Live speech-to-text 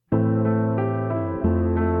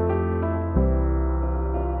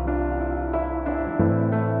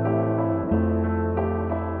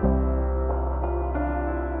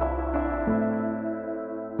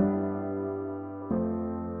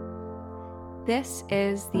This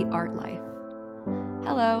is The Art Life.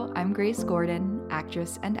 Hello, I'm Grace Gordon,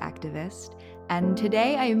 actress and activist, and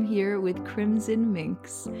today I am here with Crimson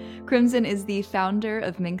Minx. Crimson is the founder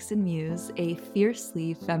of Minx and Muse, a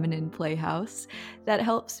fiercely feminine playhouse that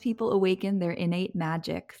helps people awaken their innate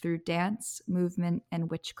magic through dance, movement,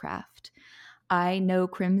 and witchcraft. I know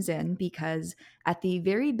Crimson because at the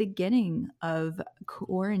very beginning of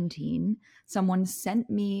quarantine, someone sent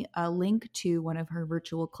me a link to one of her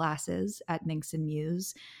virtual classes at Minx and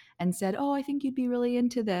Muse and said, "Oh, I think you'd be really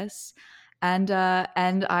into this." And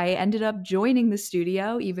I ended up joining the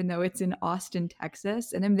studio, even though it's in Austin,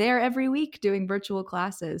 Texas, and I'm there every week doing virtual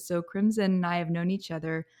classes. So Crimson and I have known each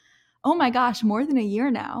other, oh my gosh, more than a year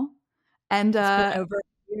now. And It's been over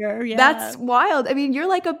a year, yeah. that's wild. I mean, you're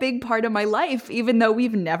like a big part of my life, even though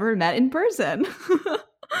we've never met in person.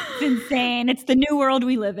 It's insane. It's the new world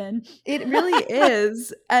we live in. It really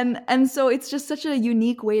is. And so it's just such a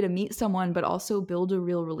unique way to meet someone, but also build a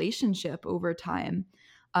real relationship over time.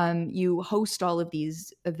 You host all of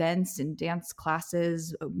these events and dance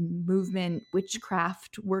classes, movement,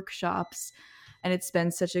 witchcraft workshops, and it's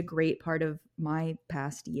been such a great part of my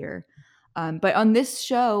past year. But on this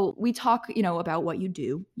show, we talk, about what you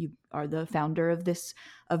do. You are the founder of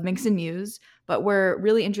Minx and Muse, but we're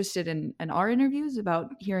really interested in our interviews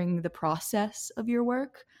about hearing the process of your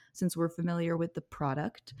work, since we're familiar with the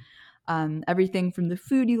product. Everything from the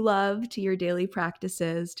food you love to your daily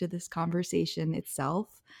practices to this conversation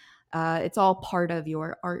itself. It's all part of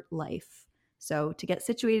your art life. So to get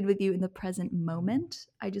situated with you in the present moment,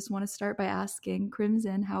 I just want to start by asking,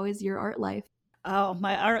 Crimson, how is your art life? Oh,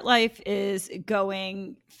 my art life is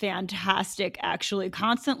going fantastic, actually.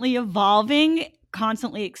 Constantly evolving,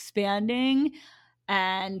 constantly expanding,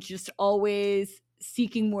 and just always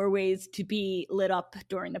seeking more ways to be lit up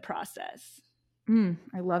during the process.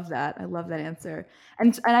 I love that. I love that answer.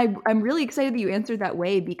 I'm really excited that you answered that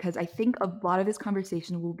way because I think a lot of this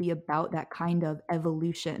conversation will be about that kind of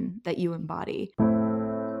evolution that you embody.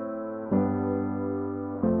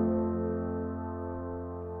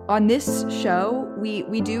 On this show,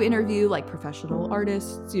 we do interview like professional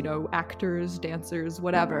artists, actors, dancers,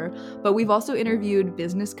 whatever. But we've also interviewed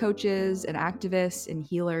business coaches and activists and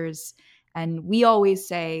healers. And we always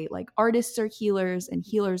say like artists are healers and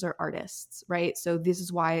healers are artists, right? So this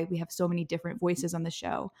is why we have so many different voices on the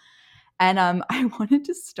show. And I wanted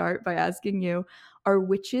to start by asking you, are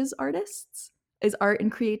witches artists? Is art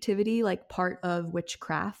and creativity like part of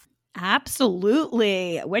witchcraft?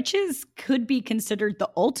 Absolutely. Witches could be considered the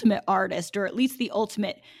ultimate artist, or at least the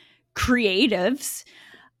ultimate creatives.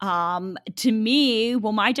 To me,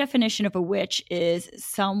 well, my definition of a witch is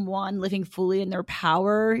someone living fully in their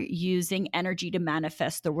power, using energy to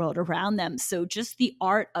manifest the world around them. So just the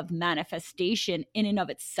art of manifestation in and of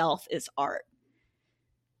itself is art.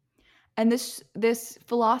 And this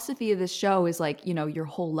philosophy of this show is like, your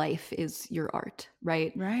whole life is your art,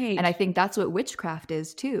 right? And I Right. think that's what witchcraft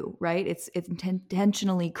is too, right? It's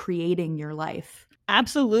intentionally creating your life.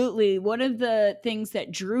 Absolutely. One of the things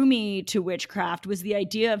that drew me to witchcraft was the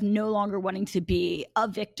idea of no longer wanting to be a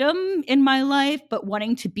victim in my life, but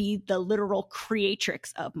wanting to be the literal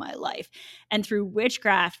creatrix of my life. And through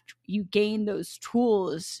witchcraft, you gain those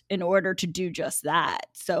tools in order to do just that.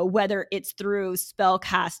 So whether it's through spell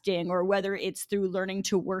casting or whether it's through learning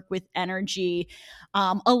to work with energy,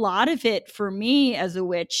 a lot of it for me as a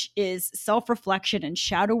witch is self-reflection and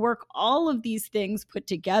shadow work. All of these things put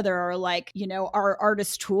together are like, our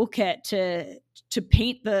artist toolkit to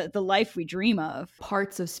paint the life we dream of.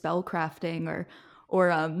 Parts of spell crafting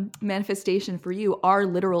or manifestation for you are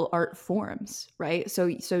literal art forms, right?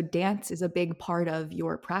 So dance is a big part of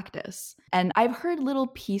your practice. And I've heard little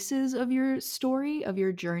pieces of your story, of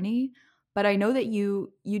your journey, but I know that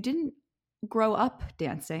you didn't grow up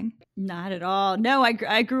dancing. Not at all. No,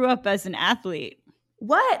 I grew up as an athlete.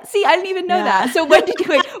 What? See, I didn't even know Yeah. that. So when did you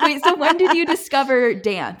wait, so when did you discover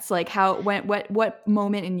dance? Like what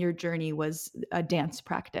moment in your journey was a dance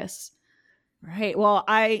practice? Right. Well,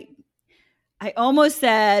 I almost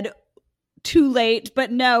said too late,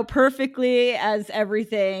 but no, perfectly as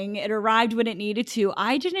everything. It arrived when it needed to.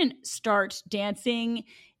 I didn't start dancing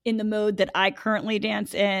in the mode that I currently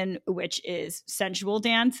dance in, which is sensual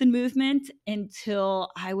dance and movement, until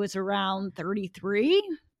I was around 33.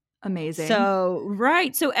 Amazing. So,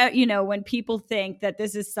 right. So, when people think that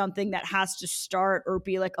this is something that has to start or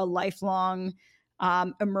be like a lifelong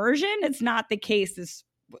immersion, it's not the case, is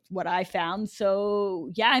what I found. So,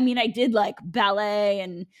 yeah, I mean, I did like ballet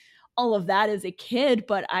and all of that as a kid,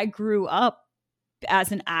 but I grew up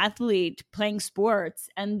as an athlete playing sports.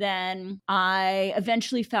 And then I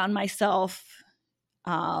eventually found myself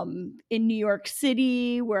in New York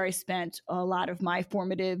City, where I spent a lot of my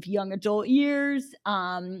formative young adult years.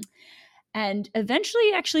 And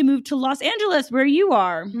eventually actually moved to Los Angeles, where you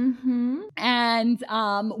are. Mm-hmm. And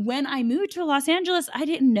when I moved to Los Angeles, I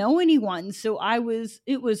didn't know anyone. So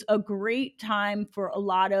it was a great time for a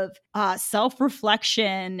lot of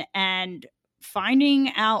self-reflection and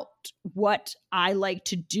finding out what I like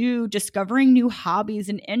to do, discovering new hobbies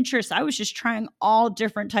and interests. I was just trying all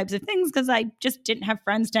different types of things because I just didn't have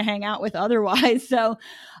friends to hang out with otherwise. So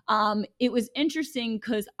it was interesting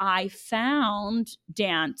because I found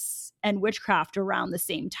dance and witchcraft around the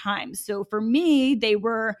same time. So for me, they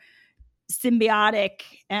were symbiotic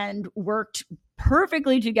and worked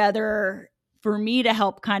perfectly together for me to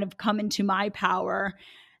help kind of come into my power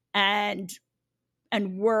and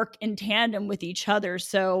work in tandem with each other.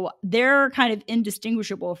 So they're kind of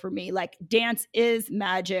indistinguishable for me. Like dance is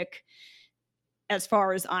magic as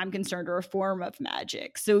far as I'm concerned, or a form of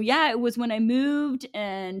magic. So yeah, it was when I moved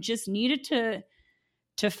and just needed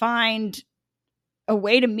to find a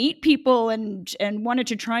way to meet people and wanted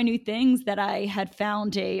to try new things that I had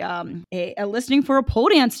found a listing for a pole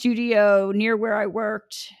dance studio near where I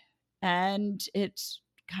worked, and it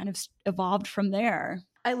kind of evolved from there.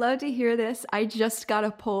 I love to hear this. I just got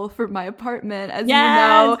a pole for my apartment, as you Yes.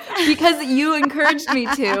 know, because you encouraged me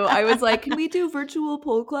to. I was like, can we do virtual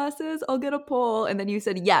pole classes? I'll get a pole. And then you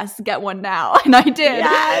said, yes, get one now. And I did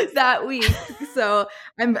that week. So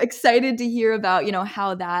I'm excited to hear about,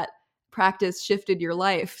 how that practice shifted your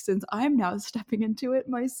life, since I'm now stepping into it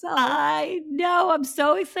myself. I know. I'm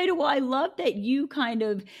so excited. Well, I love that you kind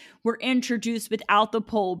of were introduced without the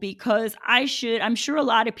pole, because I'm sure a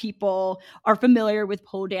lot of people are familiar with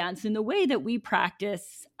pole dance, and the way that we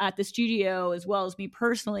practice at the studio, as well as me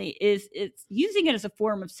personally, is it's using it as a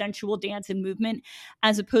form of sensual dance and movement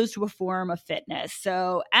as opposed to a form of fitness.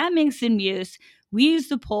 So at Minx and Muse, we use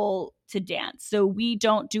the pole to dance. So we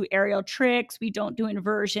don't do aerial tricks. We don't do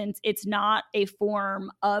inversions. It's not a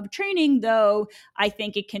form of training, though I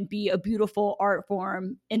think it can be a beautiful art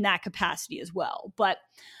form in that capacity as well. But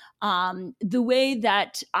the way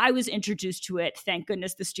that I was introduced to it, thank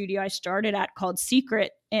goodness the studio I started at, called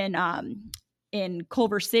Secret in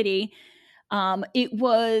Culver City, it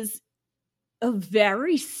was a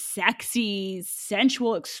very sexy,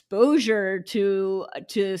 sensual exposure to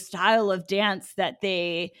style of dance that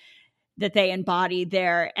they embody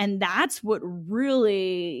there. And that's what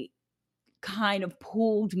really kind of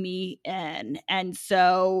pulled me in. And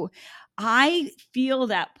so I feel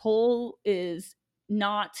that pole is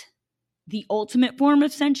not the ultimate form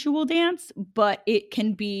of sensual dance, but it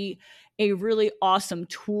can be a really awesome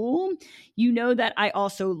tool. You know that I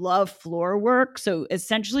also love floor work. So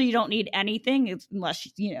essentially you don't need anything unless,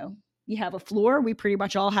 you have a floor. We pretty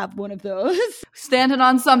much all have one of those. Standing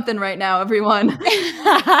on something right now, everyone.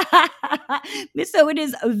 So it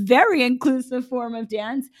is a very inclusive form of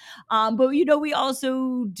dance. But, we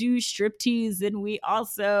also do striptease, and we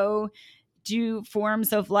also do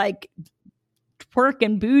forms of like twerk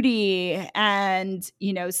and booty and,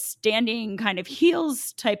 standing kind of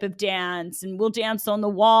heels type of dance. And we'll dance on the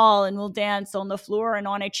wall, and we'll dance on the floor and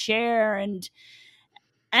on a chair and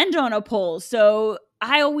on a pole. So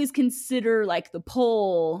I always consider like the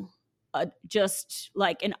pole just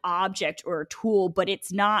like an object or a tool, but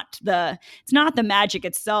it's not the magic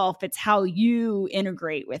itself. It's how you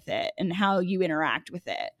integrate with it and how you interact with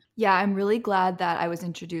it. Yeah, I'm really glad that I was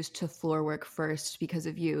introduced to floor work first because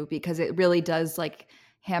of you, because it really does like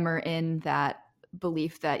hammer in that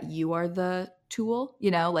belief that you are the tool,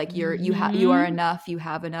 like you are enough, you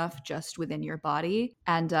have enough just within your body.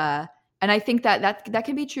 And I think that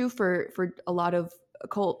can be true for a lot of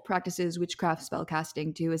occult practices, witchcraft, spell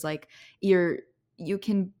casting too, is like you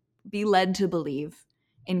can be led to believe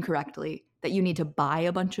incorrectly that you need to buy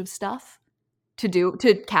a bunch of stuff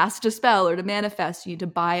to cast a spell or to manifest. You need to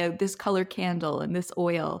buy this color candle and this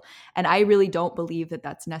oil. And I really don't believe that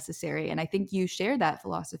that's necessary. And I think you share that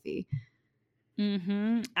philosophy.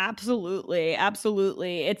 Mm-hmm. Absolutely.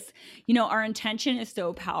 Absolutely. It's, our intention is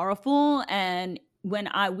so powerful. And when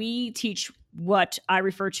we teach what I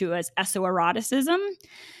refer to as esoeroticism,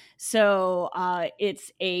 so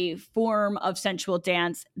it's a form of sensual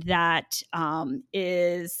dance that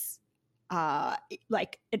is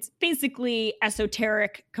like it's basically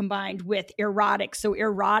esoteric combined with erotic. So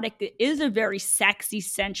erotic is a very sexy,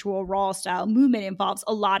 sensual, raw style movement. It involves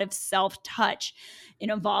a lot of self-touch. It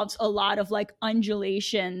involves a lot of like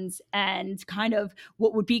undulations and kind of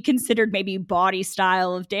what would be considered maybe body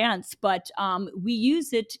style of dance. But we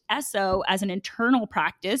use it as an internal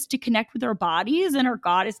practice to connect with our bodies and our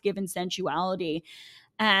goddess given sensuality.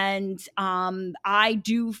 And I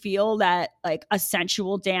do feel that like a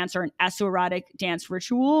sensual dance or an esoteric dance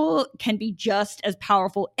ritual can be just as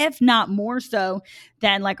powerful, if not more so,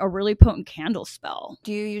 than like a really potent candle spell.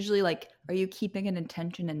 Do you usually like, are you keeping an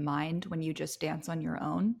intention in mind when you just dance on your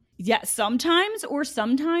own? Yeah, sometimes, or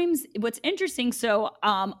sometimes what's interesting. So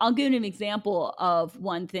I'll give an example of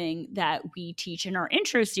one thing that we teach in our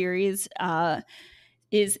intro series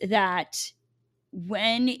is that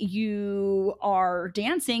when you are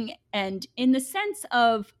dancing, and in the sense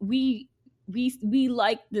of we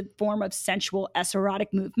like the form of sensual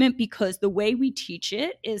erotic movement, because the way we teach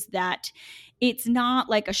it is that it's not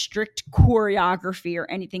like a strict choreography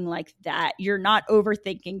or anything like that. You're not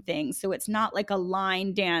overthinking things. So it's not like a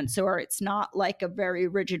line dance, or it's not like a very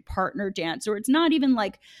rigid partner dance, or it's not even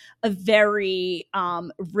like a very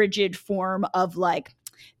rigid form of like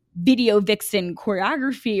video vixen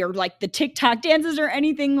choreography or like the TikTok dances or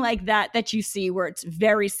anything like that that you see where it's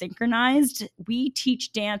very synchronized. We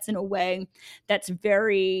teach dance in a way that's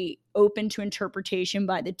very open to interpretation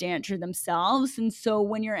by the dancer themselves. And so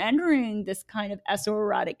when you're entering this kind of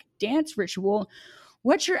esoteric dance ritual,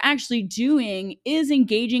 what you're actually doing is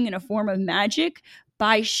engaging in a form of magic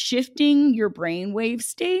by shifting your brainwave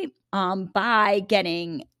state, by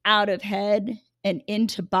getting out of head and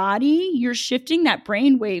into body. You're shifting that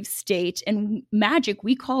brainwave state. And magic,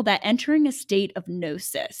 we call that entering a state of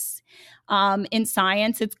gnosis. In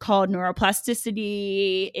science, it's called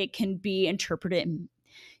neuroplasticity. It can be interpreted,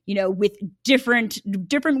 with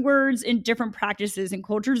different words in different practices and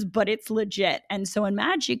cultures, but it's legit. And so in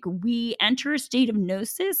magic, we enter a state of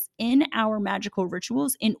gnosis in our magical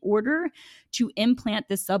rituals in order to implant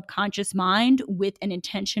the subconscious mind with an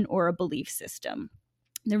intention or a belief system.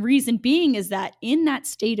 The reason being is that in that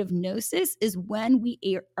state of gnosis is when we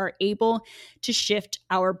are able to shift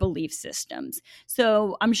our belief systems.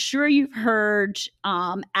 So I'm sure you've heard,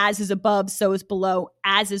 as is above, so is below,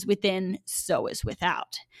 as is within, so is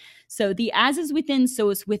without. So the as is within,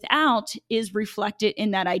 so is without is reflected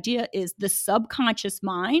in that idea is the subconscious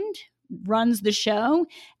mind runs the show,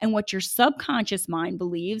 and what your subconscious mind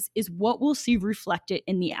believes is what we'll see reflected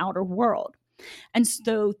in the outer world. And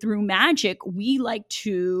so through magic, we like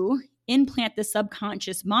to implant the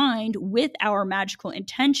subconscious mind with our magical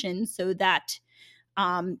intention so that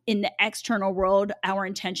in the external world, our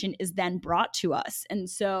intention is then brought to us. And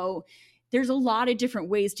so there's a lot of different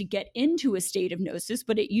ways to get into a state of gnosis,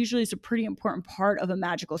 but it usually is a pretty important part of a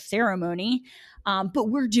magical ceremony.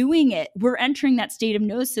 But we're doing it. We're entering that state of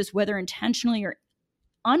gnosis, whether intentionally or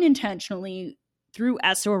unintentionally, through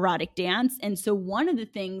esoteric dance. And so one of the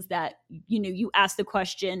things that, you ask the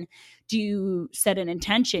question, do you set an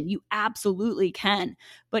intention? You absolutely can.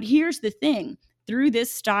 But here's the thing. Through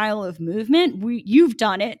this style of movement, you've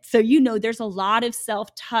done it. So, there's a lot of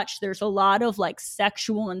self-touch. There's a lot of like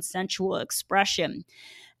sexual and sensual expression.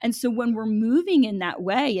 And so when we're moving in that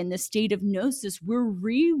way, in the state of gnosis, we're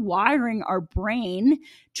rewiring our brain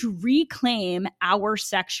to reclaim our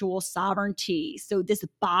sexual sovereignty. So this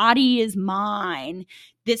body is mine,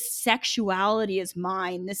 this sexuality is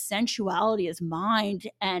mine, this sensuality is mine.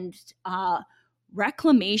 And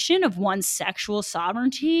reclamation of one's sexual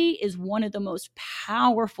sovereignty is one of the most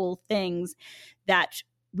powerful things that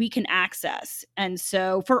we can access. And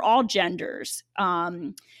so for all genders,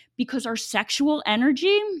 because our sexual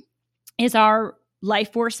energy is our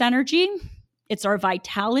life force energy, it's our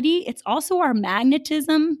vitality, it's also our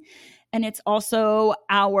magnetism, and it's also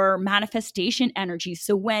our manifestation energy.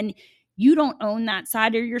 So when you don't own that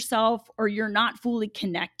side of yourself, or you're not fully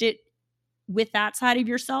connected with that side of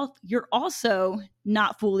yourself, you're also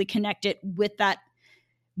not fully connected with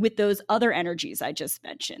those other energies I just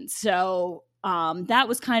mentioned. So that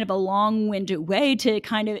was kind of a long-winded way to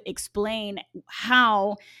kind of explain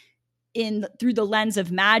how, through the lens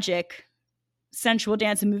of magic, sensual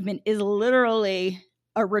dance and movement is literally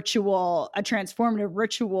a ritual, a transformative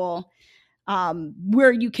ritual,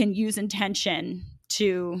 where you can use intention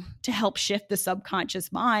to help shift the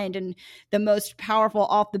subconscious mind. And the most powerful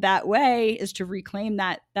off the bat way is to reclaim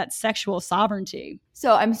that sexual sovereignty.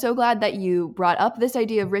 So I'm so glad that you brought up this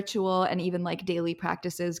idea of ritual and even like daily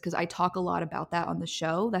practices, because I talk a lot about that on the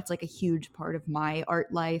show. That's like a huge part of my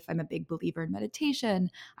art life. I'm a big believer in meditation.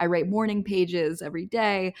 I write morning pages every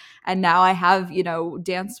day. And now I have,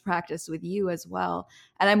 dance practice with you as well.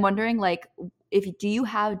 And I'm wondering, like, do you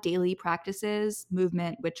have daily practices,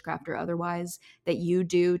 movement, witchcraft, or otherwise, that you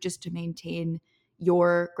do just to maintain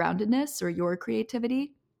your groundedness or your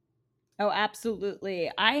creativity? Oh,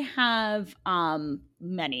 absolutely. I have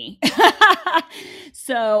many.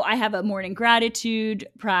 So I have a morning gratitude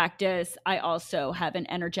practice. I also have an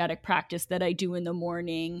energetic practice that I do in the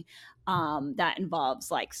morning. That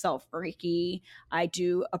involves like self Reiki. I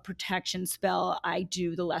do a protection spell. I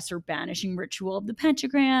do the lesser banishing ritual of the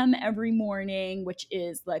pentagram every morning, which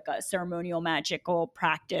is like a ceremonial magical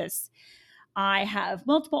practice. I have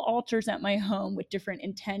multiple altars at my home with different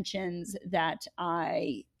intentions that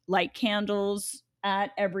I light candles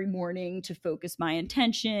at every morning to focus my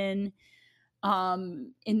intention.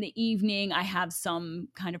 In the evening, I have some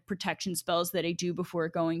kind of protection spells that I do before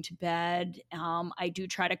going to bed. I do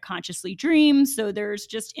try to consciously dream. So there's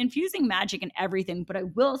just infusing magic in everything. But I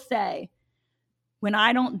will say, when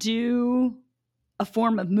I don't do a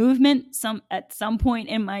form of movement at some point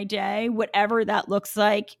in my day, whatever that looks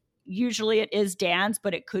like, usually it is dance,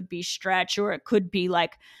 but it could be stretch, or it could be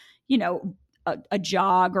like, you know, a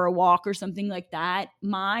jog or a walk or something like that.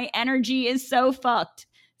 My energy is so fucked.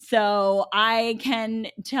 So I can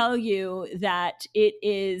tell you that it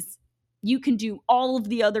is, you can do all of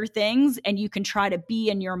the other things and you can try to be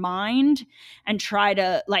in your mind and try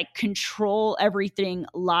to like control everything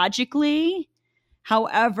logically.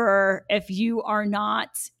 However, if you are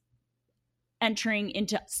not entering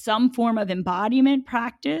into some form of embodiment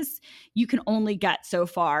practice, you can only get so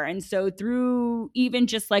far. And so, through even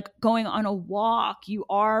just like going on a walk, you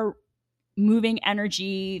are moving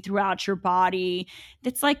energy throughout your body.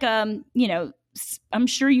 That's like, I'm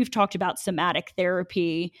sure you've talked about somatic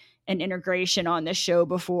therapy and integration on this show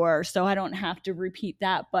before, so I don't have to repeat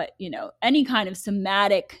that. But, any kind of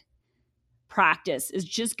somatic practice is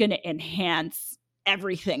just going to enhance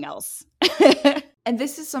everything else. And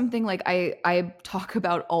this is something like I talk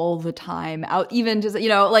about all the time, out even just,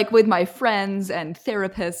 like with my friends and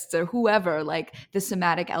therapists or whoever, like the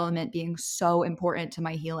somatic element being so important to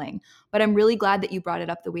my healing. But I'm really glad that you brought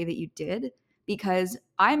it up the way that you did, because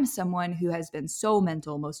I'm someone who has been so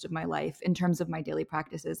mental most of my life in terms of my daily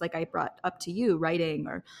practices, like I brought up to you, writing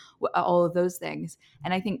or all of those things.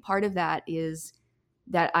 And I think part of that is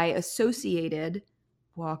that I associated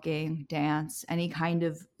walking, dance, any kind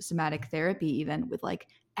of somatic therapy, even with like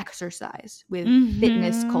exercise, with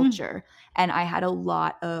fitness culture. And I had a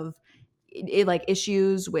lot of like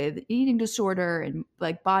issues with eating disorder and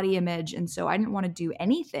like body image. And so I didn't want to do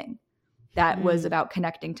anything that was about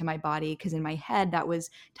connecting to my body, because in my head that was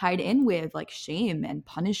tied in with like shame and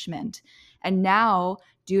punishment. And now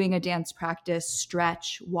doing a dance practice,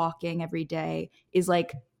 stretch, walking every day is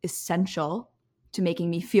like essential to making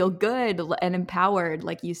me feel good and empowered,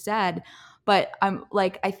 like you said. But I'm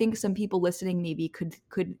like, I think some people listening maybe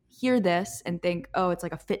could hear this and think, oh, it's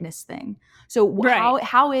like a fitness thing. So Right.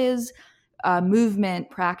 how is movement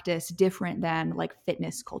practice different than like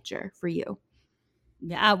fitness culture for you?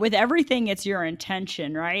 Yeah, with everything, it's your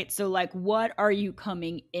intention, right? So, like, what are you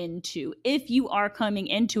coming into? If you are coming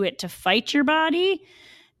into it to fight your body,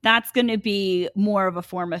 that's going to be more of a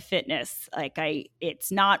form of fitness. Like,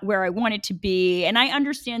 it's not where I want it to be. And I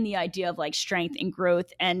understand the idea of like strength and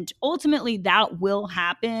growth. And ultimately, that will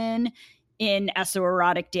happen in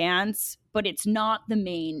esoerotic dance, but it's not the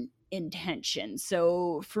main intention.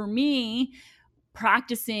 So, for me,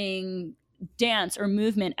 practicing dance or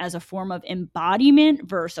movement as a form of embodiment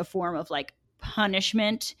versus a form of like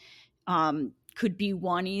punishment could be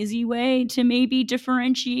one easy way to maybe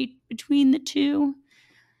differentiate between the two.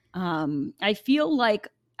 I feel like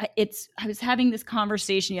I was having this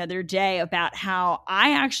conversation the other day about how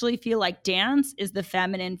I actually feel like dance is the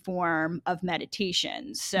feminine form of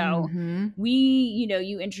meditation. So Mm-hmm.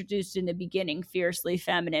 you introduced in the beginning fiercely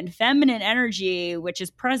feminine energy, which is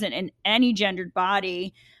present in any gendered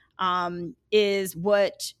body, is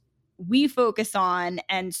what we focus on.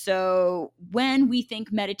 And so when we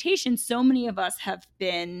think meditation, so many of us have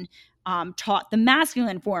been taught the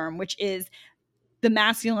masculine form, which is the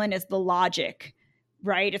masculine is the logic,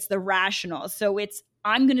 right? It's the rational. So it's,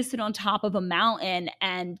 I'm going to sit on top of a mountain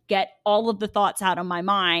and get all of the thoughts out of my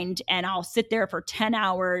mind. And I'll sit there for 10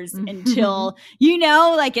 hours until,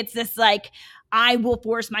 like it's this, like, I will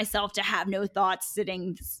force myself to have no thoughts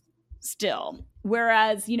sitting still.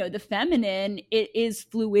 Whereas, the feminine, it is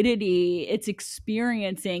fluidity, it's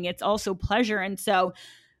experiencing, it's also pleasure. And so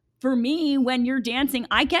for me, when you're dancing,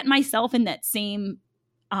 I get myself in that same,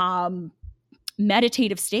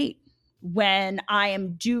 meditative state when I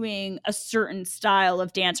am doing a certain style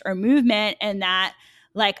of dance or movement, and that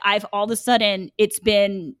like I've all of a sudden it's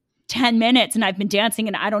been 10 minutes and I've been dancing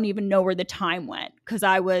and I don't even know where the time went because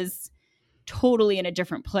I was totally in a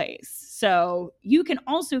different place. So you can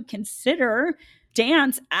also consider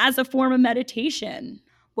dance as a form of meditation.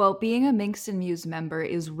 Well, being a Minx and Muse member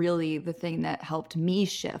is really the thing that helped me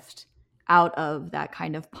shift out of that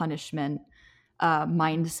kind of punishment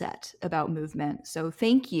mindset about movement. So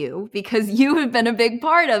thank you, because you have been a big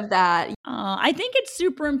part of that. I think it's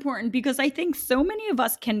super important because I think so many of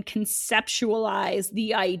us can conceptualize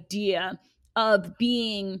the idea of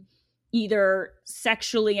being either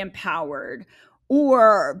sexually empowered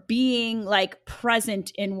or being like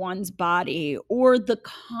present in one's body or the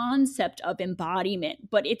concept of embodiment,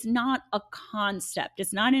 but it's not a concept.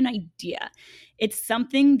 It's not an idea. It's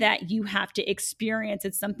something that you have to experience.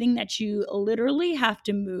 It's something that you literally have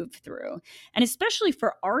to move through. And especially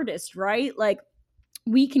for artists, right? Like,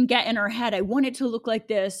 we can get in our head, I want it to look like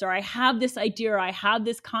this, or I have this idea, or I have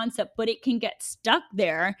this concept, but it can get stuck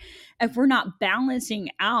there if we're not balancing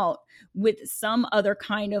out with some other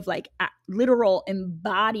kind of like literal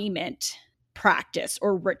embodiment practice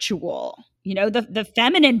or ritual. You know, the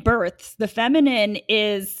feminine births, the feminine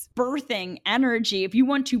is birthing energy. If you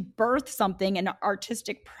want to birth something, an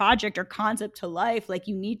artistic project or concept to life, like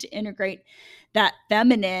you need to integrate that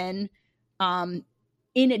feminine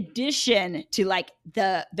in addition to like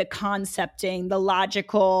the concepting, the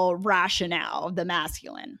logical rationale of the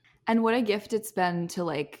masculine. And what a gift it's been to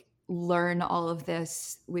like learn all of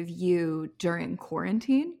this with you during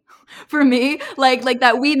quarantine for me, like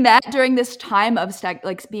that we met during this time of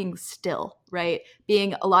like being still, right?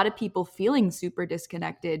 Being a lot of people feeling super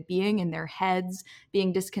disconnected, being in their heads,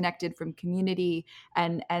 being disconnected from community,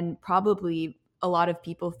 and probably a lot of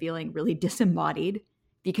people feeling really disembodied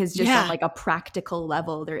because just on like a practical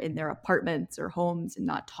level, they're in their apartments or homes and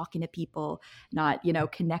not talking to people, not, you know,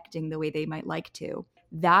 connecting the way they might like to.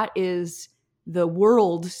 That is the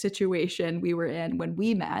world situation we were in when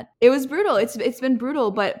we met. It was brutal. It's been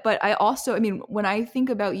brutal, but I also, I mean, when I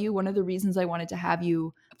think about you, one of the reasons I wanted to have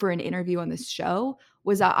you for an interview on this show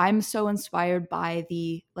was that I'm so inspired by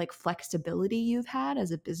the like flexibility you've had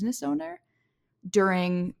as a business owner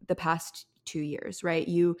during the past 2 years, right?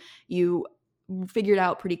 You figured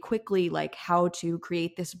out pretty quickly like how to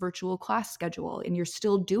create this virtual class schedule, and you're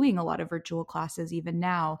still doing a lot of virtual classes even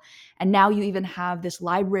now. And now you even have this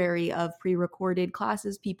library of pre-recorded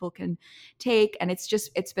classes people can take, and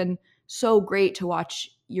it's been so great to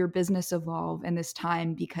watch your business evolve in this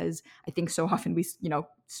time, because I think so often we, you know,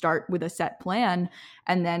 start with a set plan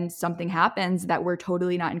and then something happens that we're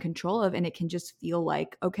totally not in control of, and it can just feel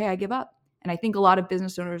like, okay, I give up. And I think a lot of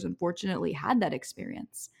business owners unfortunately had that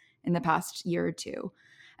experience in the past year or two.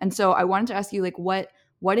 And so I wanted to ask you, like, what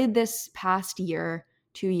did this past year,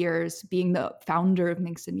 2 years, being the founder of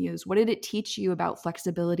Minx and Muse, what did it teach you about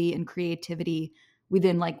flexibility and creativity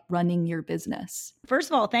within like running your business?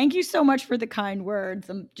 First of all, thank you so much for the kind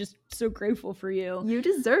words. I'm just so grateful for you. You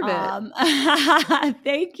deserve it.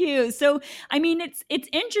 Thank you. So, I mean, it's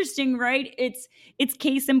interesting, right? It's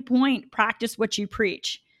case in point, practice what you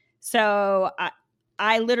preach. So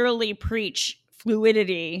I literally preach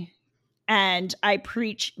fluidity, and I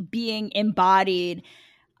preach being embodied.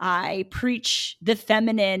 I preach the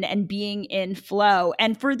feminine and being in flow.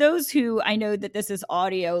 And for those who, I know that this is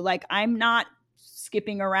audio, like I'm not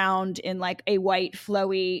skipping around in like a white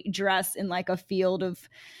flowy dress in like a field of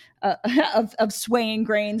swaying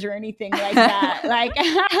grains or anything like that. Like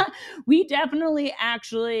we definitely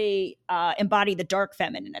actually embody the dark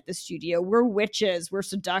feminine at the studio. We're witches, we're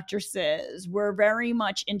seductresses, we're very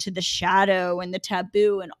much into the shadow and the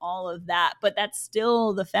taboo and all of that, but that's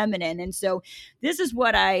still the feminine. And so this is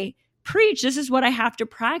what I preach. This is what I have to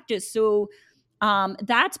practice. So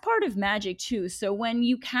that's part of magic too. So when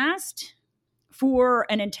you cast for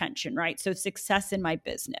an intention, right? So success in my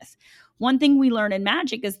business. One thing we learn in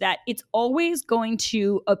magic is that it's always going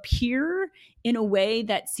to appear in a way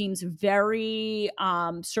that seems very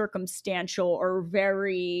circumstantial or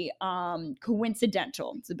very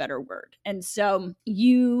coincidental. It's a better word. And so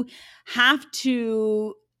you have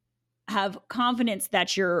to have confidence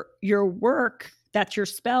that your work, that your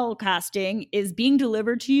spell casting is being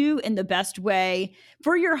delivered to you in the best way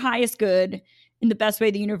for your highest good, in the best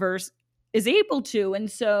way the universe is able to. And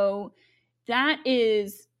so that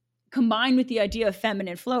is combined with the idea of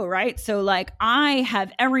feminine flow, right? So like I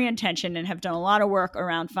have every intention and have done a lot of work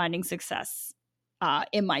around finding success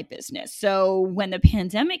in my business. So when the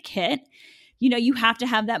pandemic hit, you know, you have to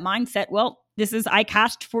have that mindset. Well, this is, I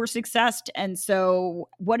cast for success. And so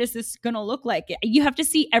what is this going to look like? You have to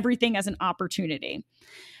see everything as an opportunity.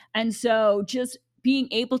 And so just being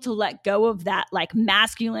able to let go of that like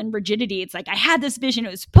masculine rigidity. It's like, I had this vision.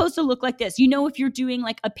 It was supposed to look like this. You know, if you're doing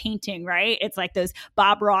like a painting, right? It's like those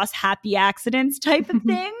Bob Ross happy accidents type of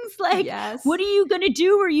things. Like, yes. What are you going to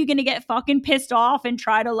do? Are you going to get fucking pissed off and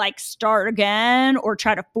try to like start again or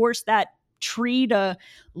try to force that tree to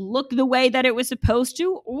look the way that it was supposed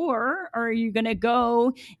to? Or are you going to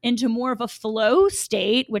go into more of a flow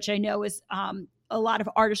state, which I know is a lot of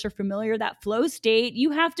artists are familiar, that flow state.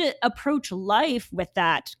 You have to approach life with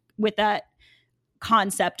that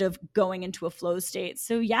concept of going into a flow state.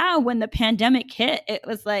 So yeah, when the pandemic hit, it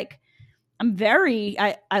was like,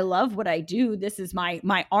 I love what I do. This is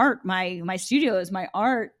my art. My studio is my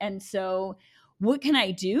art. And so what can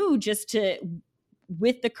I do just to,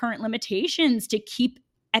 with the current limitations, to keep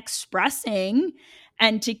expressing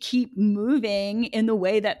and to keep moving in the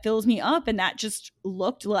way that fills me up? And that just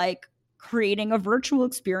looked like creating a virtual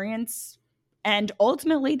experience. And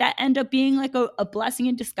ultimately that ended up being like a blessing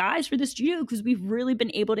in disguise for the studio, because we've really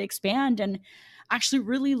been able to expand and actually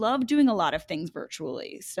really love doing a lot of things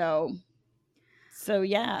virtually. So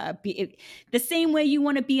yeah, the same way you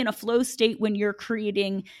want to be in a flow state when you're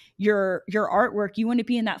creating your artwork, you want to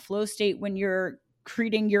be in that flow state when you're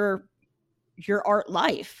creating your art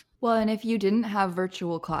life. Well, and if you didn't have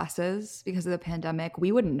virtual classes because of the pandemic,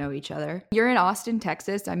 we wouldn't know each other. You're in Austin,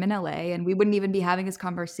 Texas, I'm in LA, and we wouldn't even be having this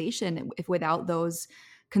conversation if without those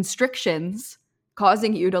constrictions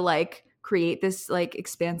causing you to like create this like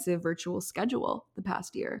expansive virtual schedule the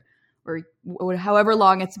past year or however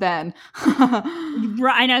long it's been.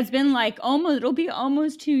 Right. And it's been like it'll be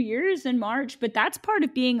almost 2 years in March, but that's part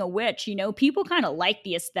of being a witch. You know, people kind of like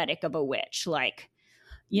the aesthetic of a witch. Like,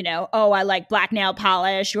 you know, oh, I like black nail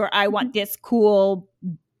polish, or I want this cool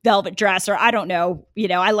velvet dress, or I don't know, you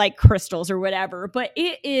know, I like crystals or whatever. But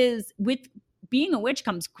it is, with being a witch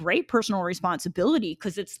comes great personal responsibility,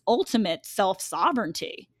 because it's ultimate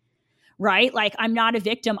self-sovereignty, right? Like, I'm not a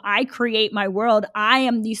victim. I create my world. I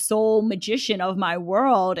am the sole magician of my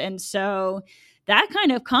world. And so that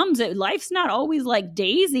kind of comes, life's not always like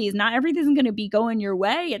daisies. Not everything's going to be going your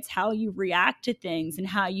way. It's how you react to things and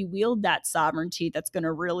how you wield that sovereignty that's going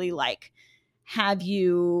to really like have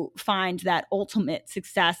you find that ultimate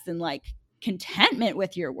success and like contentment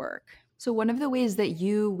with your work. So one of the ways that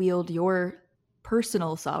you wield your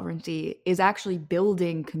personal sovereignty is actually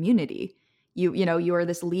building community. You know, you're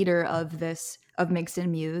this leader of Minx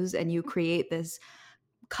and Muse, and you create this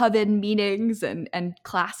coven meetings and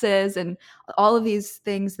classes and all of these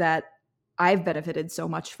things that I've benefited so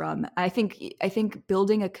much from. I think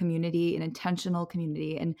building a community, an intentional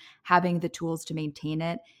community, and having the tools to maintain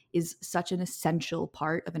it is such an essential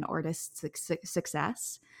part of an artist's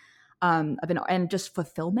success, and just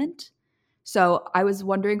fulfillment. So I was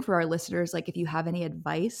wondering for our listeners, like, if you have any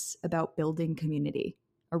advice about building community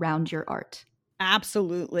around your art.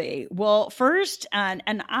 Absolutely. Well, first, and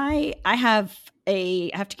I have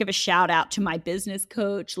to give a shout out to my business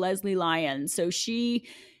coach, Leslie Lyons. So she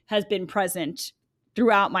has been present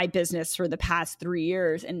throughout my business for the past 3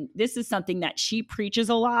 years. And this is something that she preaches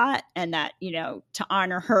a lot, and that, you know, to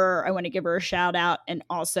honor her, I want to give her a shout out and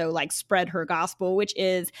also like spread her gospel, which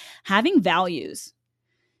is having values.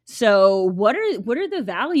 So what are the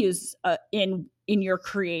values in your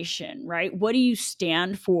creation, right? What do you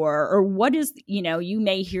stand for? Or what is, you know, you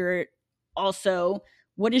may hear it also,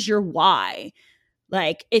 what is your why?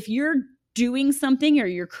 Like, if you're doing something or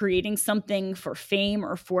you're creating something for fame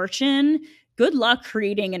or fortune, good luck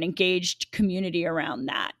creating an engaged community around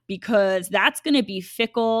that, because that's going to be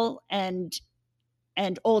fickle and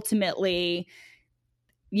ultimately,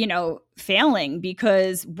 you know, failing,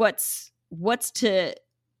 because what's to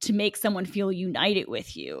make someone feel united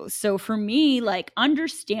with you. So for me, like,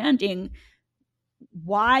 understanding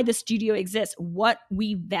why the studio exists, what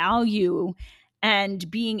we value, and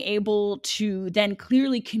being able to then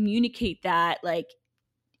clearly communicate that, like,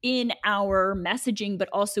 in our messaging, but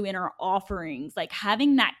also in our offerings, like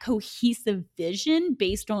having that cohesive vision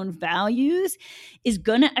based on values is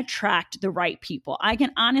going to attract the right people. I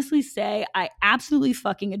can honestly say I absolutely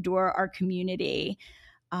fucking adore our community.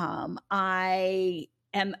 I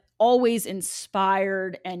am always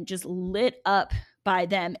inspired and just lit up by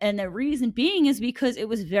them. And the reason being is because it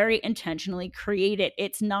was very intentionally created.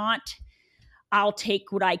 It's not, I'll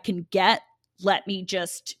take what I can get. Let me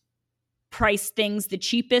just price things the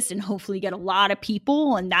cheapest and hopefully get a lot of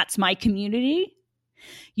people, and that's my community,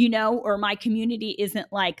 you know, or my community isn't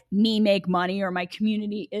like me make money, or my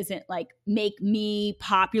community isn't like make me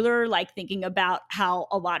popular, like thinking about how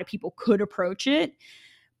a lot of people could approach it.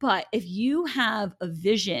 But if you have a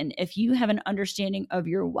vision, if you have an understanding of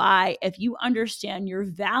your why, if you understand your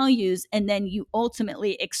values, and then you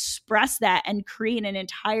ultimately express that and create an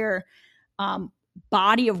entire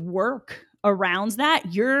body of work around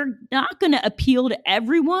that, you're not going to appeal to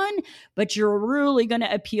everyone, but you're really going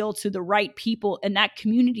to appeal to the right people. And that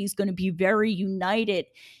community is going to be very united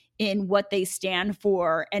in what they stand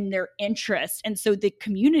for and their interests. And so the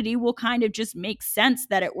community will kind of just make sense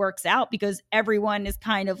that it works out because everyone is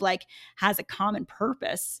kind of like has a common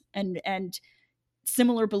purpose and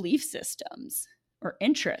similar belief systems or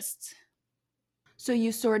interests. So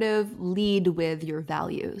you sort of lead with your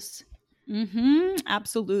values.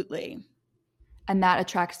 Absolutely. And that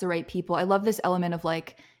attracts the right people. I love this element of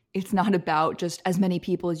like, it's not about just as many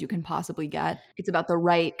people as you can possibly get. It's about the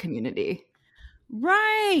right community.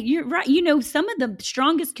 Right. You're right. Some of the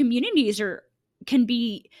strongest communities can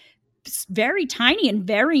be very tiny and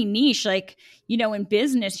very niche. Like, in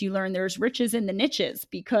business, you learn there's riches in the niches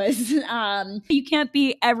because you can't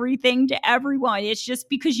be everything to everyone. It's just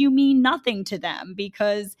because you mean nothing to them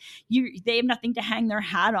because they have nothing to hang their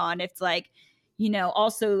hat on. It's like,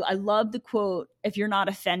 also, I love the quote, if you're not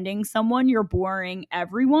offending someone, you're boring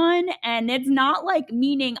everyone. And it's not like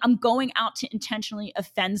meaning I'm going out to intentionally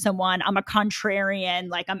offend someone. I'm a contrarian,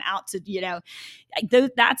 like I'm out to,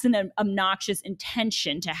 that's an obnoxious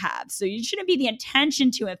intention to have. So you shouldn't be the intention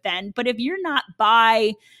to offend. But if you're not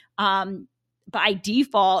by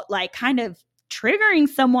default, like kind of triggering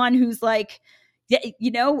someone who's like,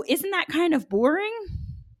 isn't that kind of boring?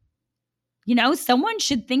 Someone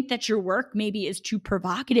should think that your work maybe is too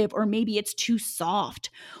provocative, or maybe it's too soft,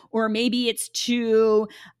 or maybe it's too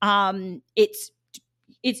it's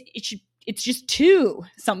just too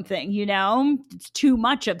something, it's too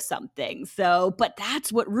much of something. So, but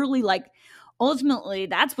that's what really like ultimately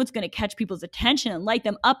that's what's going to catch people's attention and light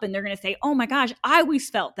them up, and they're going to say, "Oh my gosh, I always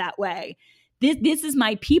felt that way. This is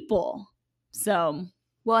my people." So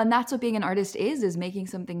well, and that's what being an artist is making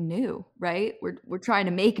something new, right? We're trying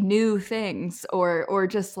to make new things or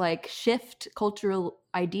just like shift cultural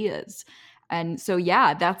ideas. And so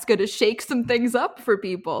yeah, that's going to shake some things up for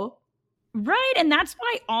people. Right. And that's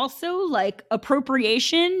why also like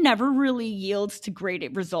appropriation never really yields to great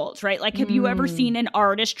results, right? Like, have you ever seen an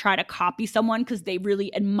artist try to copy someone because they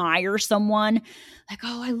really admire someone? Like,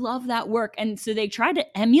 oh, I love that work. And so they try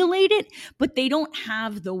to emulate it, but they don't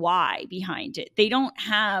have the why behind it. They don't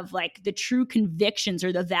have like the true convictions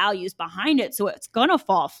or the values behind it. So it's going to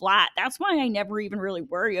fall flat. That's why I never even really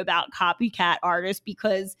worry about copycat artists,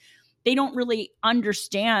 because they don't really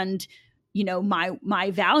understand my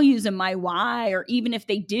values and my why. Or even if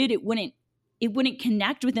they did, it wouldn't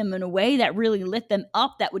connect with them in a way that really lit them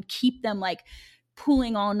up, that would keep them like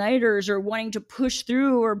pulling all-nighters or wanting to push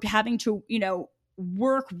through or having to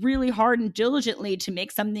work really hard and diligently to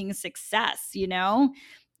make something a success.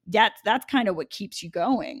 That's kind of what keeps you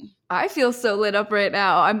going. I feel so lit up right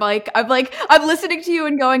now. I'm listening to you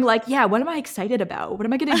and going like, yeah, what am I excited about? What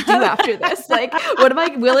am I going to do after this? Like, what am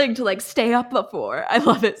I willing to like stay up for? I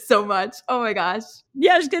love it so much. Oh my gosh.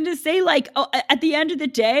 Yeah, I was going to say like, at the end of the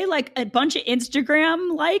day, like a bunch of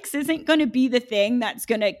Instagram likes isn't going to be the thing that's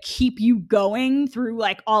going to keep you going through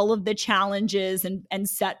like all of the challenges and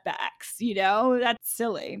setbacks, that's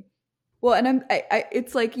silly. Well, and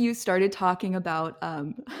it's like you started talking about,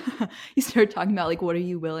 like, what are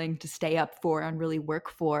you willing to stay up for and really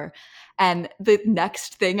work for? And the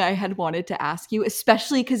next thing I had wanted to ask you,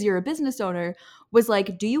 especially because you're a business owner, was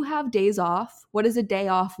like, do you have days off? What does a day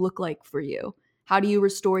off look like for you? How do you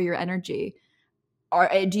restore your energy? Or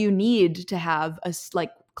do you need to have a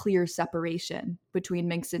like clear separation between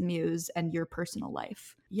Minx and Muse and your personal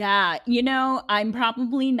life? Yeah, I'm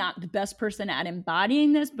probably not the best person at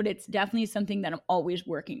embodying this, but it's definitely something that I'm always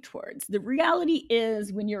working towards. The reality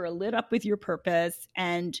is when you're lit up with your purpose,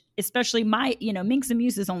 and especially Minx and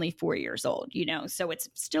Muse is only 4 years old, so it's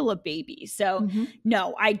still a baby. So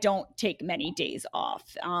no, I don't take many days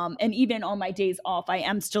off. And even on my days off, I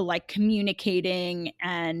am still like communicating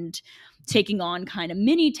and taking on kind of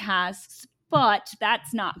mini tasks, but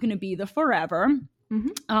that's not going to be the forever.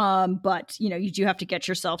 But you do have to get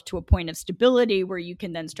yourself to a point of stability where you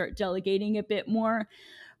can then start delegating a bit more.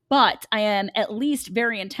 But I am at least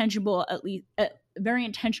very intentional, at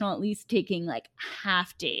least taking like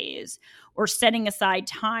half days or setting aside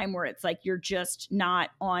time where it's like you're just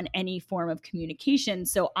not on any form of communication.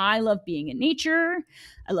 So I love being in nature.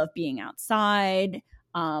 I love being outside.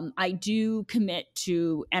 I do commit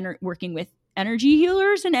to working with energy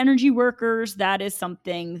healers and energy workers. That is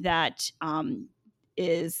something that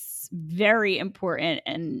is very important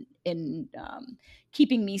and in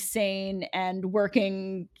keeping me sane and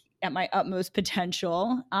working at my utmost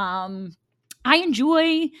potential. I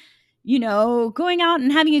enjoy, going out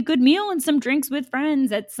and having a good meal and some drinks with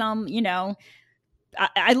friends at some,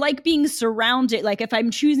 I like being surrounded. Like if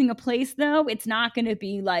I'm choosing a place though, it's not going to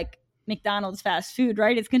be like McDonald's fast food,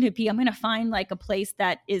 right? It's going to be, I'm going to find like a place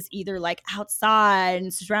that is either like outside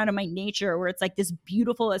and surrounded by nature, where it's like this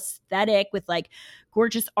beautiful aesthetic with like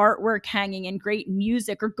gorgeous artwork hanging and great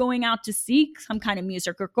music, or going out to see some kind of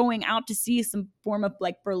music, or going out to see some form of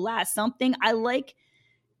like burlesque, something. I like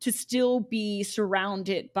to still be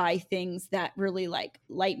surrounded by things that really like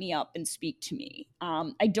light me up and speak to me.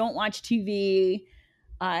 I don't watch TV.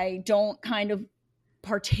 I don't kind of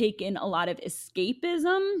partake in a lot of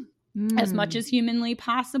escapism as much as humanly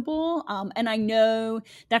possible. And I know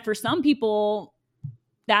that for some people,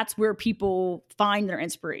 that's where people find their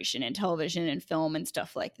inspiration in television and film and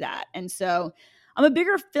stuff like that. And so I'm a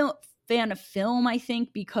bigger fan of film, I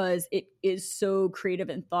think, because it is so creative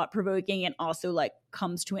and thought-provoking, and also like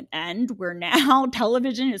comes to an end, where now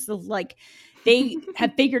television is like, they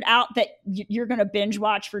have figured out that you're going to binge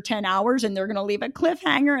watch for 10 hours and they're going to leave a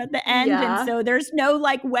cliffhanger at the end. Yeah. And so there's no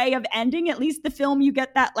like way of ending. At least the film, you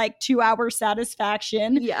get that like 2-hour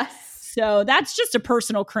satisfaction. Yes. So that's just a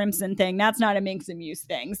personal Crimson thing. That's not a Minx and Muse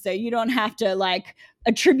thing. So you don't have to like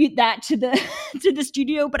attribute that to the to the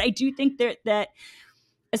studio. But I do think that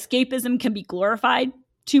escapism can be glorified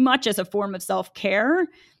too much as a form of self-care.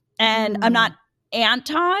 And I'm not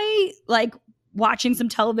anti like watching some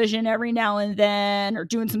television every now and then or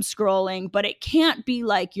doing some scrolling, but it can't be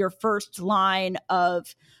like your first line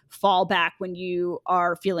of fallback when you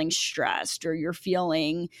are feeling stressed or you're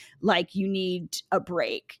feeling like you need a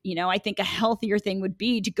break. You know, I think a healthier thing would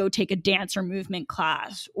be to go take a dance or movement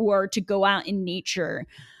class, or to go out in nature,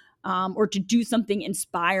 or to do something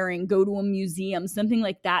inspiring, go to a museum, something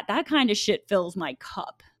like that. That kind of shit fills my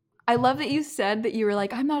cup. I love that you said that you were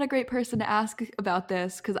like, I'm not a great person to ask about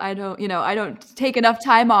this because I don't take enough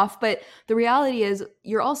time off. But the reality is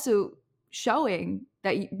you're also showing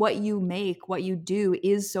that what you make, what you do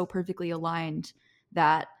is so perfectly aligned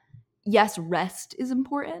that yes, rest is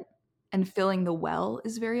important and filling the well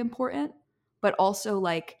is very important, but also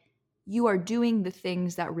like you are doing the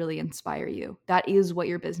things that really inspire you. That is what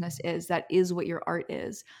your business is. That is what your art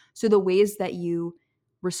is. So the ways that you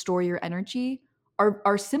restore your energy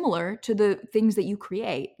are similar to the things that you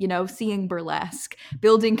create, you know, seeing burlesque,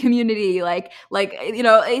 building community, like you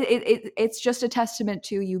know, it's just a testament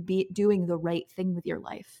to you doing the right thing with your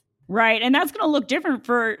life. Right. And that's going to look different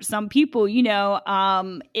for some people. You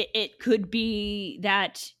know, it could be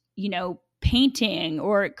that, you know, painting,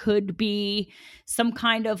 or it could be some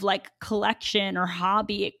kind of like collection or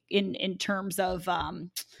hobby in terms of,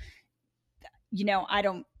 you know, I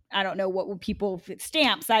don't know what would people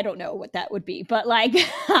stamps. I don't know what that would be, but like,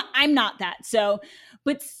 I'm not that. So,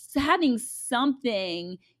 but having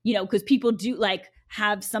something, you know, because people do like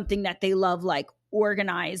have something that they love, like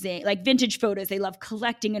organizing, like vintage photos. They love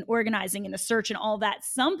collecting and organizing and the search and all that.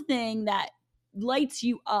 Something that lights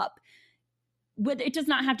you up. It does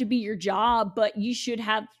not have to be your job, but you should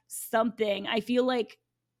have something. I feel like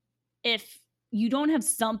if you don't have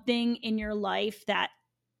something in your life that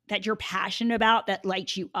you're passionate about, that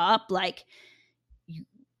lights you up, like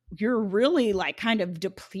you're really like kind of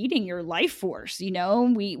depleting your life force. You know,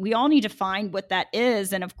 we all need to find what that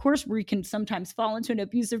is. And of course we can sometimes fall into an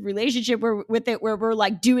abusive relationship where we're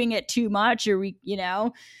like doing it too much, or we, you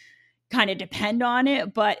know, kind of depend on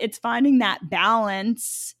it, but it's finding that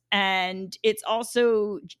balance. And it's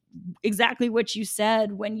also exactly what you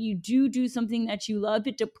said. When you do something that you love,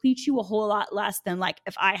 it depletes you a whole lot less than like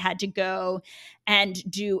if I had to go and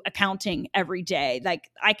do accounting every day.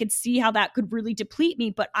 Like I could see how that could really deplete me,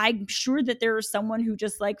 but I'm sure that there is someone who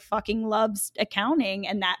just like fucking loves accounting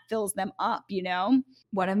and that fills them up, you know?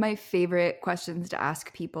 One of my favorite questions to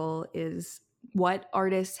ask people is, what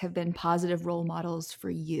artists have been positive role models for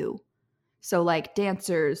you? So like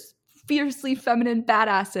dancers, fiercely feminine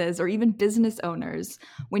badasses, or even business owners.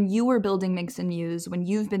 When you were building Minx and Muse, when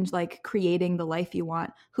you've been like creating the life you want,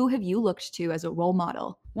 who have you looked to as a role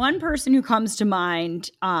model? One person who comes to mind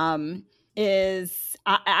is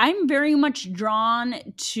I'm very much drawn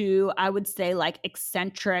to, I would say, like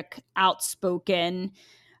eccentric, outspoken,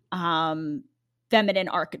 feminine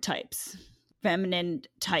archetypes, feminine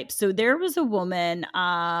types. So there was a woman,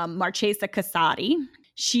 Marchesa Casati.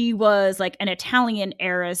 She was like an Italian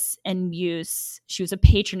heiress and muse. She was a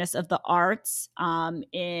patroness of the arts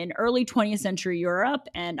in early 20th century Europe.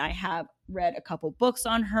 And I have read a couple books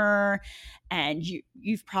on her. And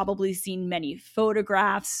you've probably seen many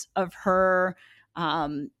photographs of her.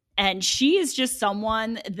 And she is just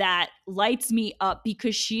someone that lights me up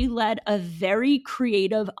because she led a very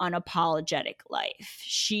creative, unapologetic life.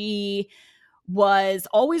 She was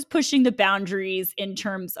always pushing the boundaries in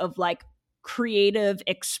terms of like creative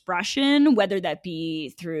expression, whether that be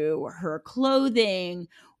through her clothing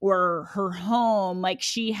or her home. Like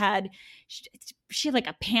she had like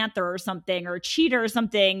a panther or something, or a cheetah or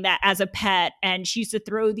something, that as a pet, and she used to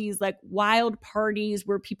throw these like wild parties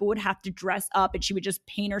where people would have to dress up, and she would just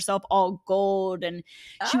paint herself all gold, and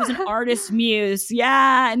she was an Ah. artist muse.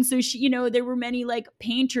 Yeah. And so she, there were many like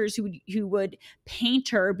painters who would paint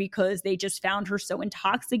her because they just found her so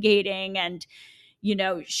intoxicating. And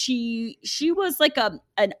she was like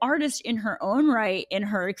an artist in her own right, in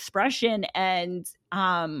her expression. And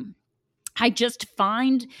I just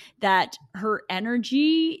find that her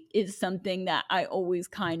energy is something that I always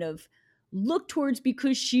kind of look towards,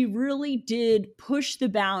 because she really did push the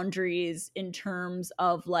boundaries in terms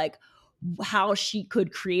of like how she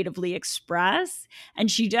could creatively express. And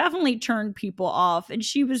she definitely turned people off. And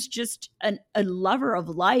she was just a lover of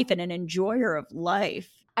life and an enjoyer of life.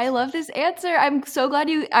 I love this answer. I'm so glad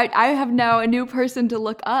I have now a new person to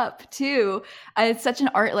look up too. It's such an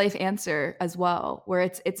art life answer as well, where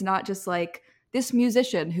it's not just like this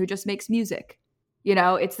musician who just makes music.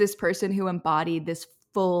 It's this person who embodied this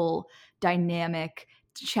full, dynamic,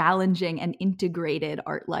 challenging, and integrated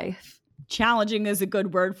art life. Challenging is a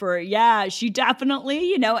good word for it. Yeah, she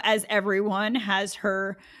definitely, as everyone has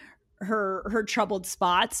her troubled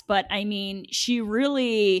spots, but I mean, she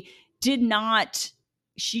really did not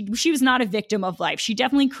she was not a victim of life. She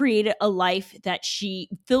definitely created a life that she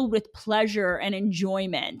filled with pleasure and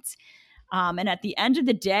enjoyment. And at the end of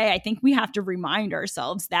the day, I think we have to remind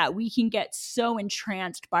ourselves that we can get so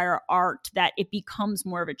entranced by our art that it becomes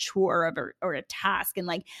more of a chore or a task. And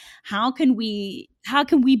like, how can we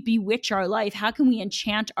bewitch our life? How can we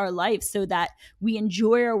enchant our life so that we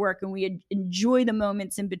enjoy our work and we enjoy the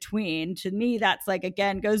moments in between? To me, that's like,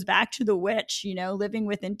 again, goes back to the witch, living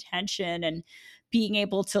with intention and being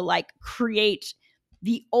able to like create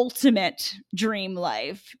the ultimate dream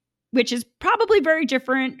life, which is probably very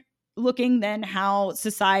different looking than how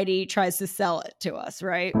society tries to sell it to us,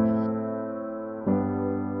 right?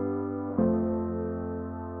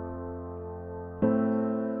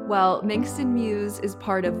 Well, Minx and Muse is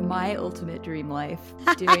part of my ultimate dream life.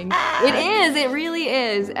 It really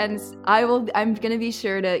is. And I'm going to be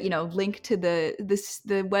sure to, link to the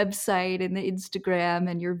website and the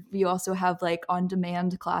Instagram, and you also have like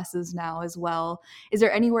on-demand classes now as well. Is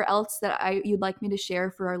there anywhere else that you'd like me to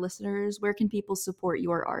share for our listeners? Where can people support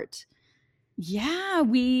your art? Yeah,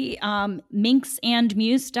 we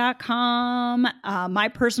minxandmuse.com. My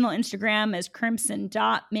personal Instagram is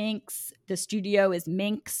crimson.minx. The studio is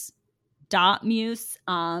minx.muse.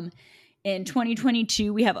 In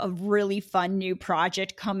 2022, we have a really fun new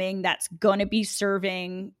project coming that's going to be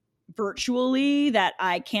serving virtually that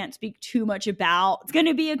I can't speak too much about. It's going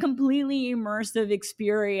to be a completely immersive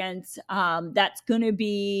experience that's going to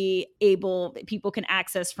be people can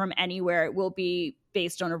access from anywhere. It will be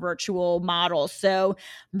based on a virtual model. So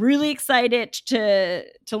I'm really excited to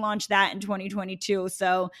launch that in 2022.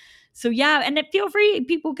 So yeah, and feel free.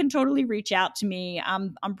 People can totally reach out to me.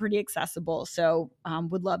 I'm pretty accessible, so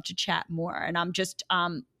would love to chat more. And I'm just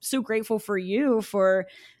so grateful for you for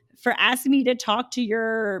asking me to talk to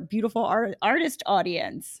your beautiful artist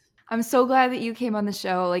audience. I'm so glad that you came on the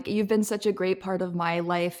show. Like, you've been such a great part of my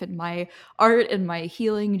life and my art and my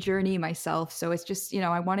healing journey myself. So it's just,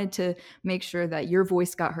 I wanted to make sure that your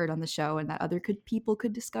voice got heard on the show and that other people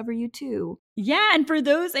could discover you too. Yeah. And for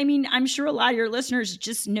those, I mean, I'm sure a lot of your listeners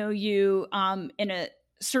just know you in a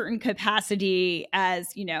certain capacity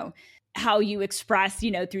as, how you express,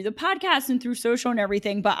 through the podcast and through social and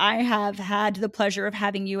everything. But I have had the pleasure of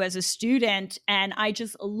having you as a student, and I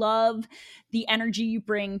just love the energy you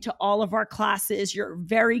bring to all of our classes. You're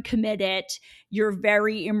very committed. You're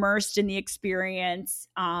very immersed in the experience.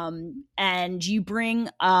 And you bring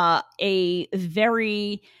a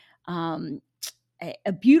very,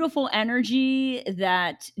 a beautiful energy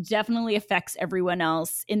that definitely affects everyone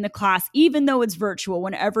else in the class, even though it's virtual.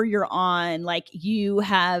 Whenever you're on, like, you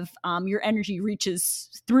have your energy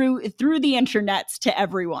reaches through the internets to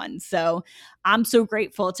everyone. So I'm so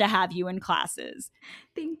grateful to have you in classes.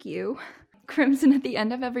 Thank you. Crimson, at the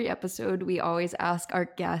end of every episode, we always ask our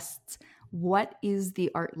guests, what is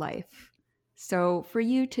the art life? So for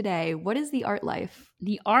you today, what is the art life?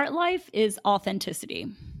 The art life is authenticity.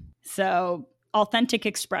 So authentic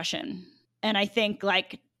expression. And I think,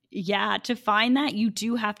 like, yeah, to find that, you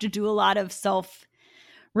do have to do a lot of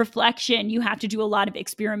self-reflection. You have to do a lot of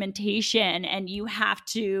experimentation, and you have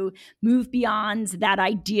to move beyond that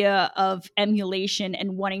idea of emulation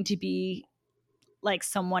and wanting to be like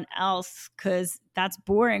someone else, because that's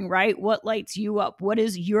boring, right? What lights you up? What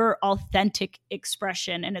is your authentic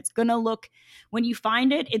expression? And it's going to look, when you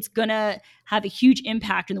find it, it's going to have a huge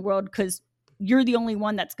impact in the world, because you're the only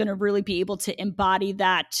one that's going to really be able to embody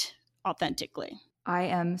that authentically. I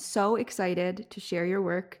am so excited to share your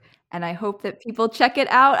work, and I hope that people check it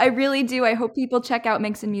out. I really do. I hope people check out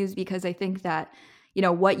Minx and Muse, because I think that,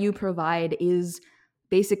 what you provide is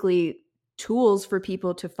basically tools for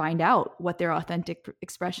people to find out what their authentic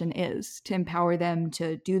expression is, to empower them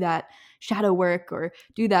to do that shadow work or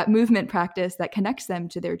do that movement practice that connects them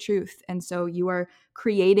to their truth. And so you are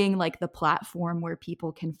creating like the platform where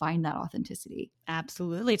people can find that authenticity.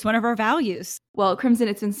 Absolutely. It's one of our values. Well, Crimson,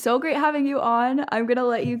 it's been so great having you on. I'm going to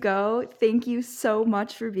let you go. Thank you so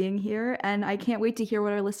much for being here, and I can't wait to hear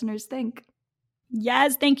what our listeners think.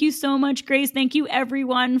 Yes, thank you so much, Grace. Thank you,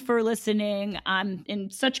 everyone, for listening. I'm in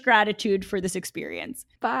such gratitude for this experience.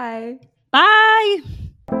 Bye. Bye.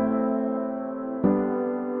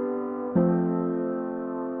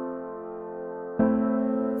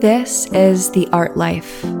 This is The Art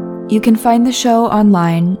Life. You can find the show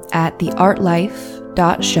online at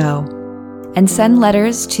theartlife.show. And send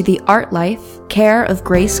letters to The Art Life, care of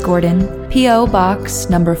Grace Gordon, P.O. Box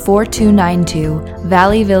number 4292,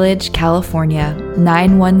 Valley Village, California,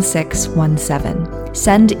 91617.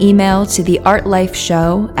 Send email to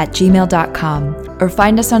theartlifeshow@gmail.com, or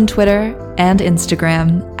find us on Twitter and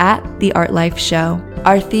Instagram @theartlifeshow.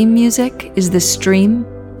 Our theme music is The Stream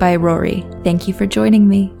by Rory. Thank you for joining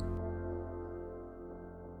me.